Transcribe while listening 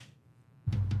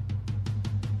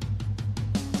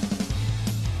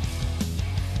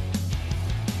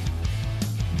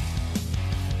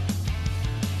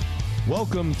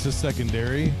Welcome to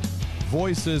Secondary,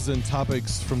 voices and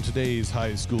topics from today's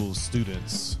high school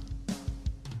students.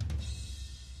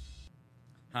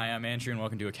 Hi, I'm Andrew, and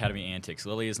welcome to Academy Antics.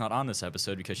 Lily is not on this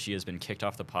episode because she has been kicked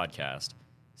off the podcast.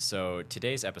 So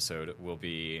today's episode will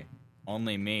be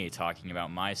only me talking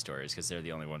about my stories because they're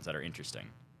the only ones that are interesting.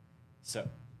 So,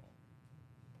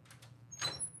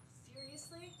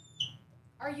 Seriously?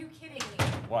 Are you kidding me?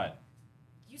 what?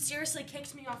 You seriously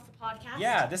kicked me off the podcast?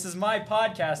 Yeah, this is my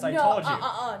podcast, I no, told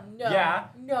you. No. Yeah?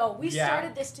 No, we Yeah.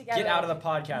 started this together. Get out of the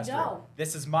podcast room. No.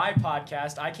 This is my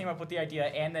podcast. I came up with the idea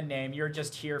and the name. You're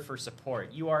just here for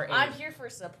support. You are I'm here for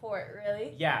support,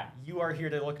 really? Yeah, you are here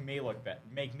to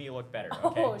make me look better,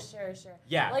 okay? Oh, sure.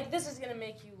 Yeah. Like, this is going to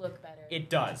make you look better. It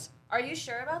does. Are you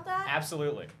sure about that?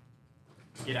 Absolutely.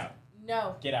 Get out.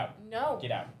 No. Get out. No.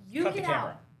 Get out. You Cut get the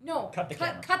camera. out. No. Cut the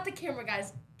camera. Cut the camera,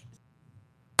 guys.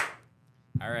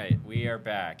 All right, we are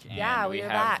back. And Yeah, we are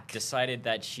have back. decided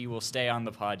that she will stay on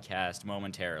the podcast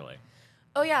momentarily.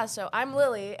 Oh, yeah, so I'm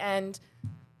Lily, and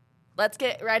let's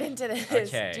get right into this.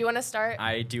 Okay. Do you want to start?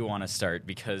 I do want to start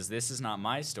because this is not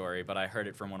my story, but I heard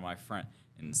it from one of my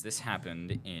friends. This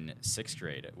happened in 6th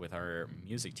grade with our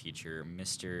music teacher,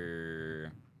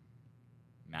 Mr.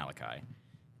 Malachi.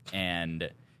 And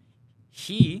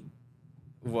he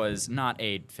was not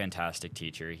a fantastic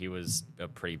teacher. He was a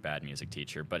pretty bad music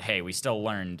teacher. But hey, we still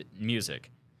learned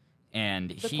music. And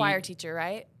the choir teacher,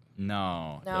 right?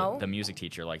 No. No? The music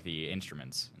teacher, like the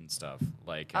instruments and stuff.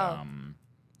 Like, Oh.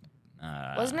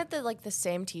 Wasn't it the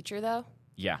same teacher, though?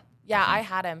 Yeah. Yeah, I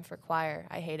had him for choir.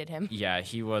 I hated him. Yeah,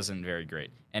 he wasn't very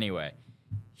great. Anyway,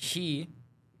 he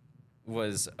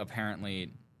was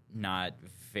apparently not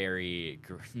very,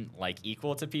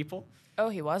 equal to people. Oh,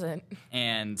 he wasn't.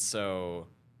 And so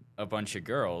a bunch of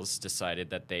girls decided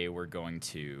that they were going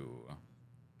to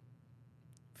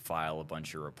file a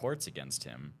bunch of reports against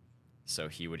him. So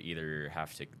he would either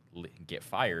have to get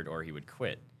fired or he would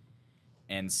quit.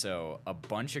 And so a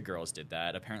bunch of girls did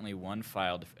that. Apparently one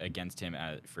filed against him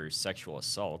for sexual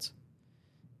assault.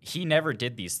 He never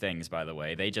did these things, by the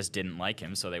way. They just didn't like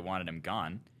him, so they wanted him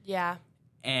gone. Yeah.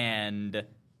 And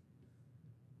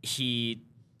he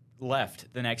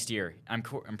left the next year. I'm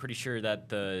pretty sure that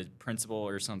the principal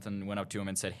or something went up to him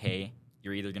and said, hey,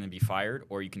 you're either going to be fired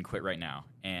or you can quit right now.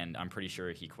 And I'm pretty sure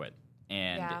he quit.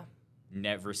 And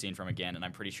never seen from again. And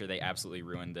I'm pretty sure they absolutely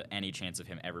ruined any chance of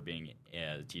him ever being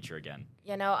a teacher again.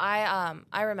 You know,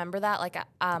 I remember that. Like,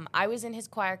 I was in his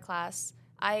choir class.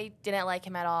 I didn't like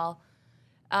him at all.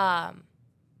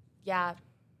 Yeah,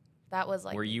 that was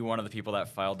like... Were you one of the people that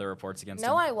filed their reports against him?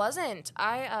 No, I wasn't.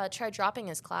 I tried dropping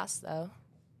his class, though.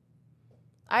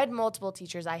 I had multiple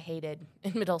teachers I hated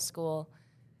in middle school.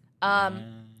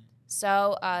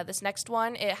 So this next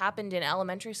one, it happened in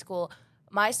elementary school.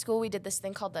 My school, we did this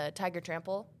thing called the Tiger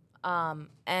Trample,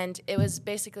 and it was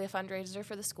basically a fundraiser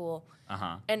for the school.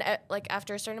 Uh-huh. And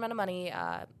after a certain amount of money,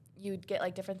 you'd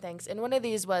get different things. And one of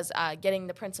these was getting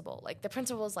the principal. Like the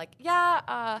principal was like,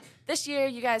 this year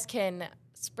you guys can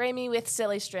spray me with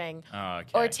silly string,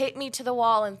 or tape me to the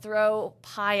wall and throw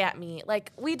pie at me.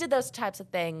 Like, we did those types of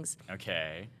things.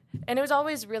 Okay. And it was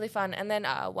always really fun. And then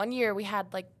one year we had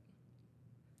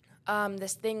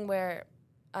this thing where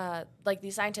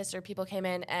these scientists or people came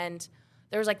in, and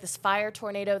there was this fire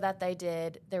tornado that they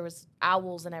did. There was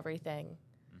owls and everything.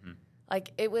 Mm-hmm.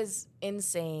 It was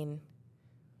insane.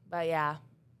 But yeah,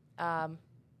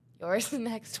 yours the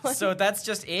next one. So that's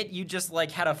just it? You just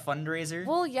had a fundraiser?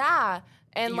 Well, yeah.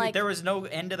 And there was no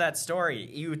end to that story.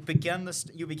 You began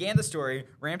the story,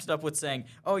 ramped it up with saying,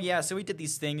 "Oh yeah, so we did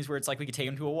these things where it's we could take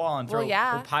him to a wall and throw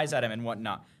pies at him and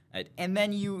whatnot," and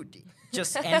then you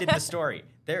just ended the story.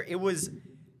 There, it was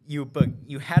you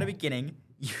had a beginning,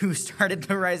 you started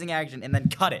the rising action, and then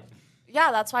cut it.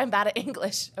 Yeah, that's why I'm bad at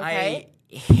English. Okay.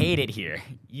 I hate it here.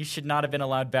 You should not have been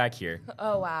allowed back here.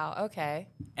 Oh wow. Okay.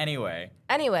 Anyway.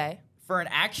 For an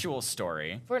actual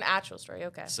story.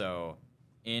 Okay. So,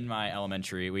 in my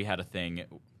elementary, we had a thing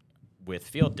with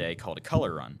field day called a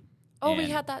color run. Oh, we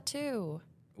had that too.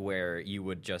 Where you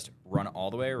would just run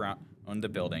all the way around on the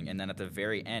building, and then at the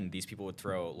very end, these people would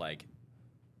throw,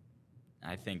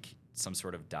 I think, some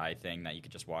sort of dye thing that you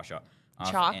could just wash off.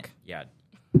 Chalk? Yeah.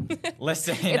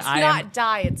 Listen, it's not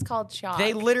dye. It's called chalk.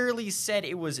 They literally said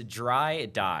it was dry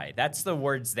dye. That's the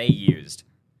words they used.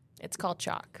 It's called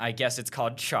chalk. I guess it's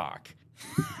called chalk.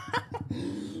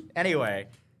 Anyway.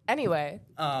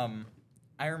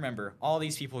 I remember all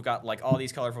these people got all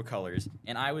these colorful colors,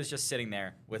 and I was just sitting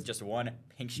there with just one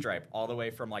pink stripe all the way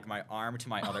from my arm to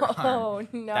my other arm. Oh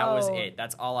no. That was it.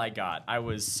 That's all I got. I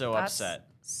was so upset.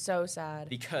 So sad.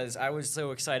 Because I was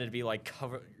so excited to be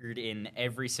covered in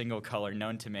every single color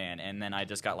known to man, and then I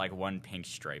just got one pink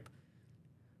stripe.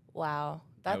 Wow.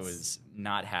 I was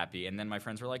not happy. And then my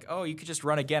friends were like, oh, you could just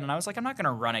run again. And I was like, I'm not going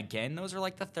to run again. Those are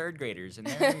like the third graders, and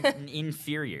they're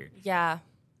inferior. Yeah.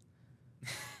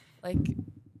 Like,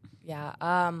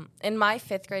 yeah. In my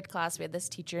 5th grade class, we had this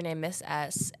teacher named Miss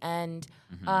S. And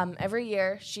every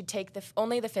year she'd take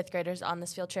only the 5th graders on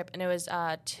this field trip. And it was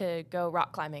to go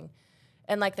rock climbing.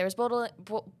 And, like, there was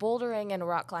bouldering and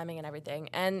rock climbing and everything.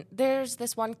 And there's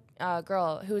this one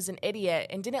girl who was an idiot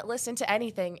and didn't listen to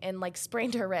anything and, like,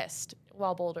 sprained her wrist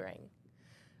while bouldering.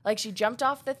 Like, she jumped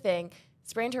off the thing,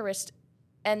 sprained her wrist,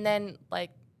 and then, like,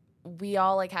 we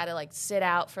all, like, had to, like, sit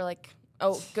out for, like,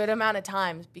 a good amount of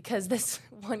time because this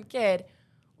one kid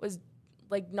was,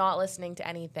 like, not listening to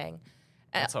anything.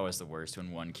 That's always the worst,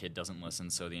 when one kid doesn't listen,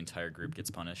 so the entire group gets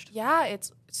punished. Yeah,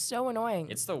 it's so annoying.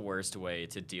 It's the worst way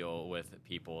to deal with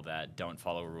people that don't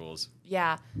follow rules.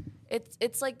 Yeah.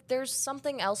 It's like there's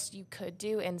something else you could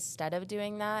do instead of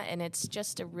doing that, and it's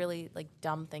just a really, like,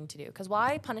 dumb thing to do. Because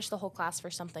why punish the whole class for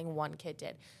something one kid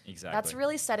did? Exactly. That's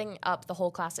really setting up the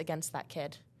whole class against that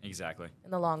kid Exactly.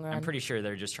 in the long run. I'm pretty sure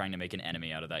they're just trying to make an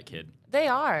enemy out of that kid. They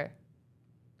are.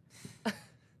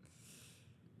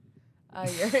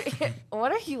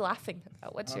 What are you laughing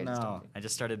about? What's your story? I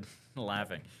just started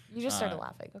laughing. You just started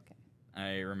laughing. Okay.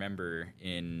 I remember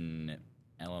in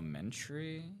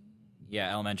elementary. Yeah,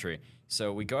 elementary.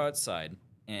 So we go outside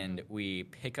and we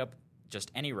pick up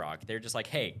just any rock. They're just like,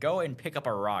 hey, go and pick up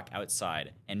a rock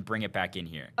outside and bring it back in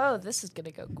here. Oh, this is going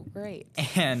to go great.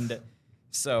 And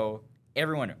so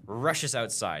everyone rushes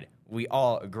outside. We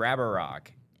all grab a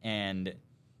rock, and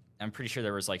I'm pretty sure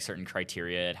there was, like, certain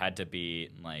criteria. It had to be,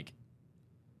 like,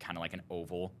 kind of like an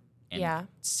oval and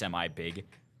semi-big.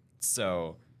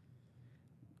 So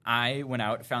I went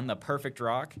out, found the perfect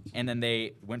rock, and then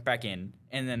they went back in,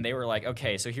 and then they were like,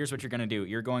 okay, so here's what you're going to do.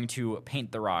 You're going to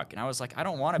paint the rock. And I was like, I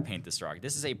don't want to paint this rock.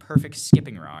 This is a perfect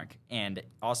skipping rock, and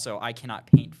also I cannot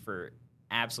paint for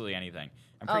absolutely anything.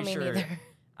 I'm pretty sure neither.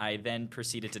 I then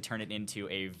proceeded to turn it into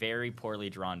a very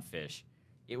poorly drawn fish.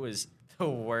 It was the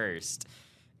worst.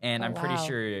 And I'm pretty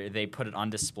sure they put it on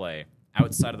display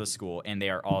outside of the school, and they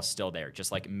are all still there,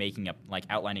 just, like,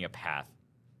 outlining a path.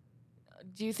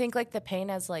 Do you think, like, the paint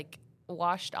has, like,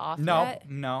 washed off No, yet?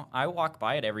 no. I walk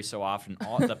by it every so often.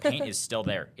 The paint is still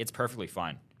there. It's perfectly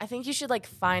fine. I think you should, like,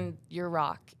 find your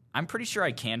rock. I'm pretty sure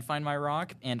I can find my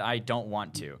rock, and I don't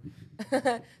want to.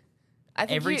 I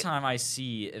think Every time I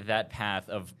see that path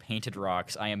of painted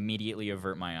rocks, I immediately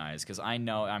avert my eyes, because I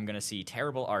know I'm going to see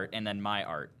terrible art and then my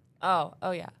art. Oh,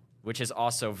 yeah. Which is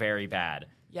also very bad.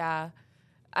 Yeah.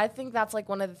 I think that's, like,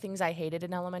 one of the things I hated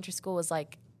in elementary school was,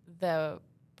 like, the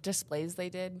displays they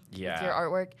did with your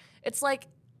artwork. It's, like,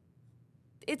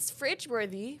 it's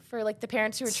fridge-worthy for, like, the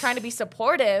parents who are trying to be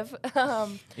supportive.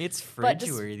 It's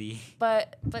fridge-worthy.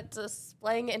 But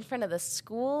displaying it in front of the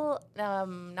school,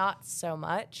 not so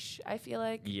much, I feel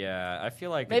like. Yeah, I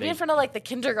feel like maybe in front of, like, the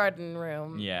kindergarten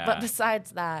room. Yeah. But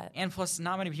besides that. And plus,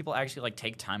 not many people actually, like,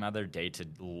 take time out of their day to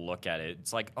look at it.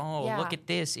 It's like, look at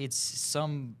this. It's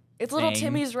some It's little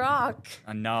Timmy's rock.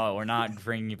 No, we're not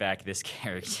bringing back this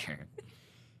character.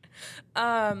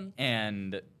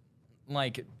 And,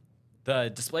 like,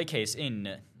 the display case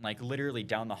in, like, literally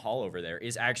down the hall over there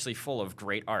is actually full of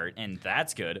great art, and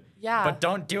that's good. Yeah. But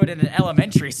don't do it in an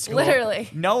elementary school. Literally.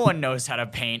 No one knows how to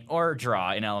paint or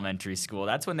draw in elementary school.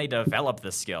 That's when they develop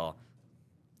the skill.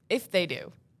 If they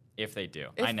do. If they do.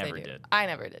 If I never they do. did. I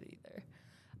never did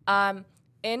either.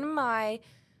 In my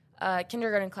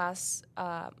kindergarten class,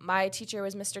 my teacher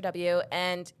was Mr. W,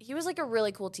 and he was, like, a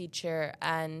really cool teacher.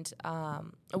 And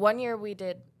that year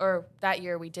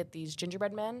we did these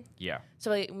gingerbread men. Yeah.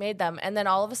 So we made them, and then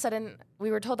all of a sudden we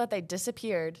were told that they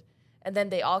disappeared, and then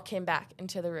they all came back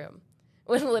into the room.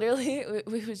 When literally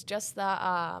it was just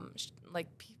the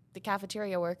the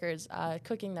cafeteria workers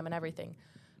cooking them and everything.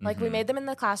 Like, we made them in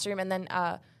the classroom, and then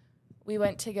we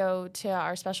went to go to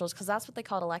our specials, because that's what they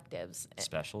called electives.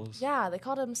 Specials? Yeah, they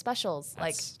called them specials.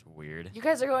 That's weird. You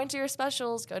guys are going to your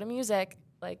specials, go to music.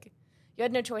 Like, you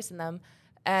had no choice in them.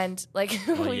 And, like,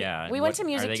 we went to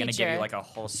music teacher. Are they going to give you, like, a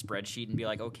whole spreadsheet and be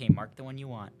like, okay, mark the one you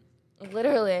want?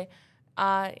 Literally.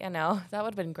 That would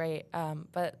have been great.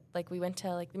 But, like, we went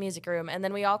to, like, the music room, and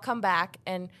then we all come back,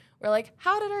 and we're like,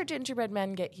 how did our gingerbread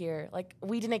men get here? Like,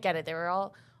 we didn't get it. They were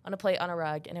all on a plate on a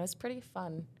rug, and it was pretty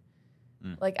fun.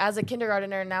 Like, as a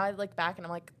kindergartner, now I look back, and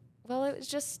I'm like, well, it was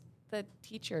just the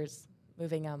teachers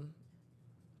moving them.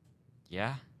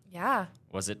 Yeah? Yeah.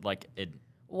 Was it, like,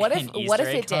 what if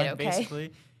it did, okay?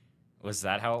 Basically? Was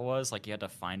that how it was? Like, you had to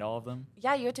find all of them?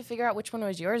 Yeah, you had to figure out which one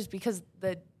was yours, because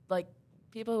the, like,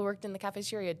 people who worked in the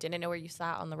cafeteria didn't know where you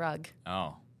sat on the rug.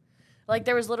 Oh. Like,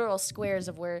 there was literal squares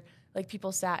of where Like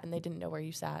people sat and they didn't know where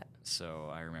you sat. So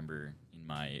I remember in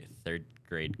my 3rd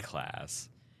grade class,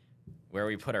 where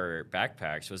we put our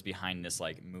backpacks was behind this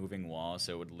like moving wall,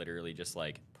 so it would literally just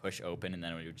like push open, and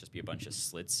then it would just be a bunch of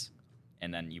slits,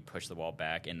 and then you push the wall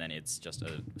back, and then it's just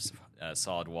a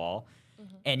solid wall,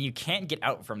 and you can't get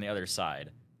out from the other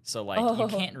side. So like you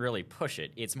can't really push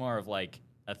it. It's more of like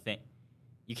a thing.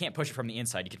 You can't push it from the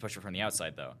inside. You can push it from the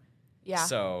outside though. Yeah.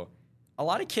 So a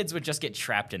lot of kids would just get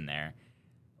trapped in there,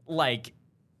 like,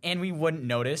 and we wouldn't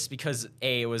notice because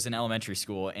it was an elementary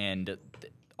school and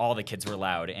all the kids were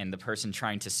loud, and the person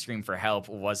trying to scream for help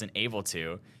wasn't able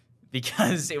to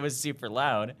because it was super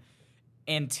loud.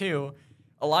 And 2,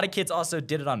 a lot of kids also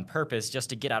did it on purpose just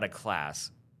to get out of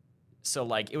class. So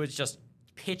like it was just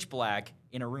pitch black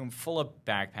in a room full of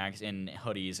backpacks and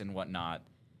hoodies and whatnot,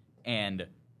 and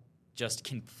just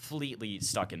completely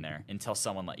stuck in there until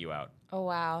someone let you out. Oh,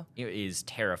 wow. It is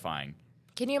terrifying.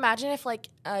 Can you imagine if, like,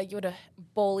 you would have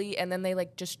bully and then they,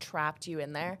 like, just trapped you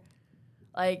in there?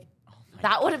 Like,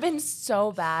 that would have been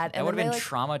so bad. That would have been like,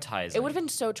 traumatizing. It would have been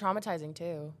so traumatizing,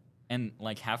 too. And,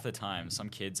 like, half the time, some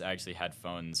kids actually had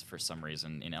phones for some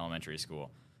reason in elementary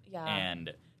school. Yeah.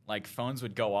 And, like, phones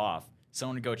would go off.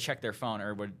 Someone would go check their phone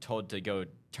or would told to go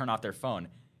turn off their phone.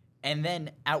 And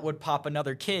then out would pop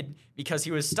another kid because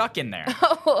he was stuck in there.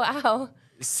 Oh, wow.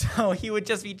 So he would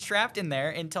just be trapped in there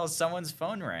until someone's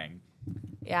phone rang.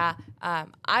 Yeah.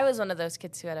 I was one of those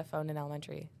kids who had a phone in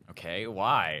elementary. Okay,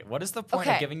 why? What is the point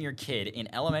of giving your kid in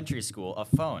elementary school a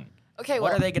phone? Okay,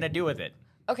 what are they going to do with it?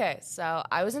 Okay, so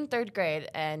I was in 3rd grade,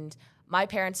 and my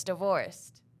parents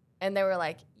divorced. And they were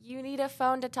like, you need a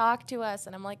phone to talk to us.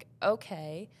 And I'm like,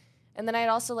 okay. And then I had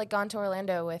also, like, gone to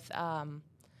Orlando with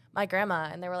my grandma,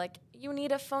 and they were like, you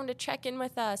need a phone to check in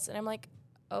with us. And I'm like,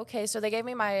 okay. So they gave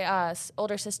me my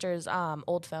older sister's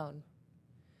old phone.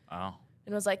 Oh.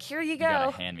 And was like, here you go. You got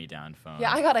a hand-me-down phone.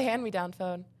 Yeah, I got a hand-me-down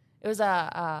phone. It was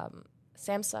a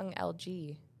Samsung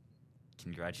LG.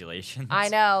 Congratulations. I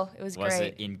know. It was great. Was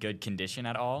it in good condition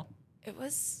at all? It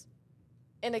was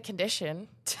in a condition.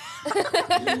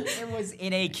 It was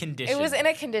in a condition. It was in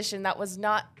a condition that was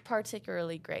not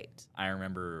particularly great. I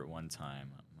remember one time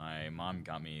my mom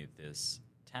got me this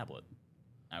tablet.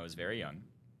 I was very young,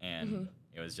 and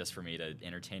it was just for me to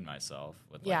entertain myself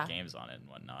with like games on it and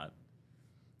whatnot.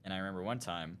 And I remember one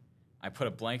time I put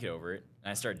a blanket over it,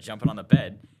 and I started jumping on the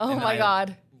bed. Oh my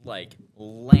God. Like,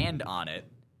 land on it,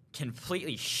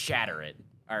 completely shatter it.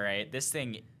 All right? This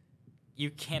thing,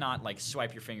 you cannot, like,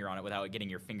 swipe your finger on it without getting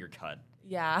your finger cut.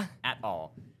 Yeah. At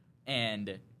all.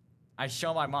 And I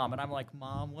show my mom, and I'm like,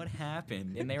 Mom, what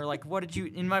happened? And they were like,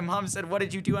 and my mom said, what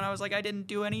did you do? And I was like, I didn't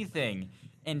do anything.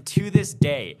 And to this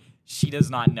day, she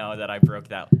does not know that I broke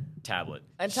that tablet.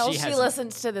 Until she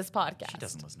listens to this podcast. She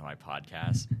doesn't listen to my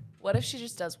podcast. What if she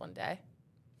just does one day?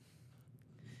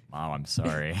 Mom, I'm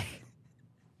sorry.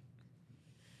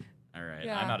 All right.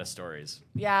 Yeah. I'm out of stories.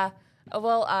 Yeah.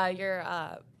 Well,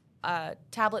 your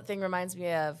tablet thing reminds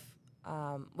me of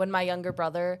when my younger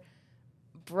brother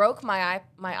broke my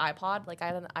iPod. Like, I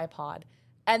had an iPod.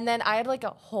 And then I had, like, a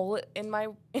hole in my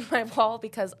wall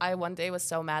because I one day was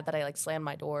so mad that I, like, slammed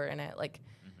my door and it, like,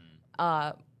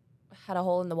 had a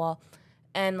hole in the wall.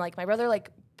 And, like, my brother,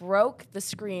 like, broke the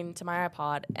screen to my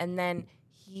iPod, and then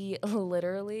he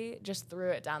literally just threw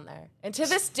it down there. And to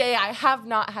this day, I have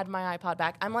not had my iPod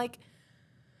back. I'm like...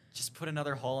 Just put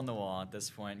another hole in the wall at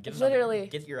this point. Get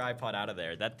your iPod out of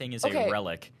there. That thing is a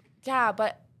relic. Yeah,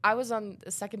 but I was on the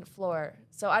 2nd floor,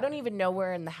 so I don't even know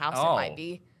where in the house it might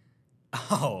be.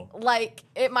 Oh. Like,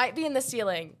 it might be in the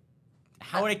ceiling.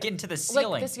 How would it get into the ceiling?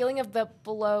 Like, the ceiling of the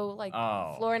below, like,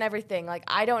 floor and everything. Like,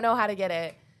 I don't know how to get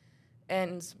it.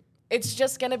 And it's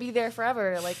just going to be there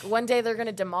forever. Like, one day they're going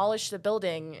to demolish the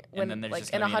building when, like,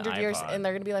 in 100 years, and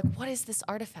they're going to be like, what is this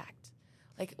artifact?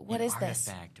 Like, what is this?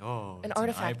 Oh, an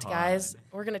artifact, guys.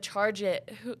 We're going to charge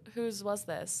it. Whose was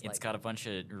this? It's got a bunch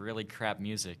of really crap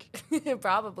music.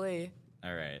 Probably.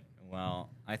 All right. Well,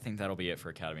 I think that'll be it for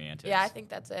Academy Antics. Yeah, I think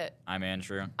that's it. I'm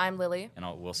Andrew. I'm Lily. And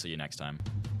we'll see you next time.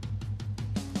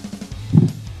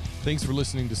 Thanks for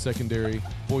listening to Secondary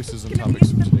Voices and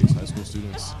Topics from today's high school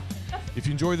students. If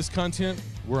you enjoy this content,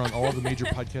 we're on all the major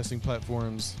podcasting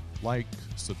platforms. Like,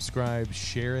 subscribe,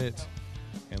 share it,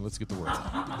 and let's get the word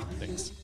out. Thanks.